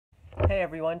Hey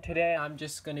everyone, today I'm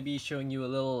just going to be showing you a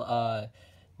little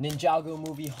Ninjago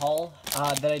movie haul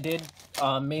that I did,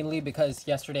 mainly because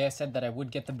yesterday I said that I would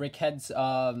get the brickheads,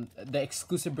 the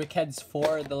exclusive brickheads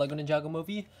for the Lego Ninjago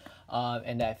movie,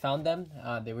 and I found them.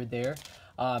 They were there.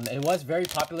 It was very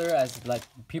popular as like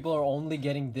people are only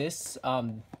getting this.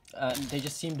 They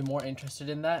just seemed more interested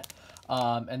in that.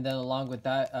 And then along with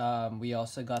that, we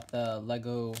also got the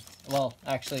Lego, well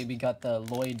actually we got the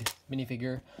Lloyd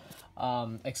minifigure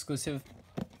exclusive,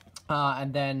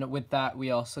 and then with that we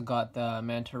also got the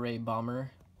manta ray bomber.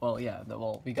 We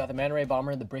got the manta ray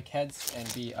bomber, the brickheads, and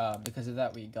we because of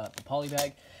that we got the poly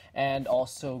bag, and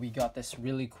also we got this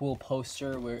really cool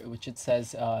poster which it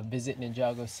says visit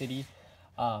Ninjago City,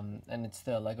 and it's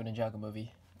the Lego Ninjago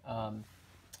movie.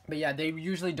 But yeah, they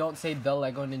usually don't say the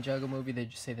Lego Ninjago movie, they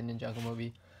just say the Ninjago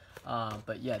movie.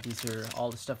 But yeah, these are all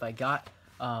the stuff I got.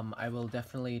 I will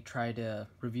definitely try to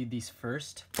review these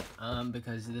first,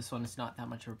 because this one is not that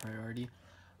much of a priority.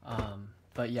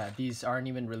 But yeah, these aren't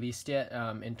even released yet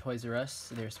in Toys R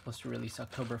Us. They're supposed to release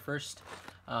October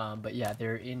 1st. But yeah,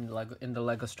 they're in the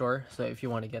Lego store, so if you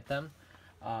want to get them.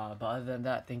 But other than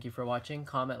that, thank you for watching.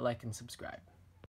 Comment, like, and subscribe.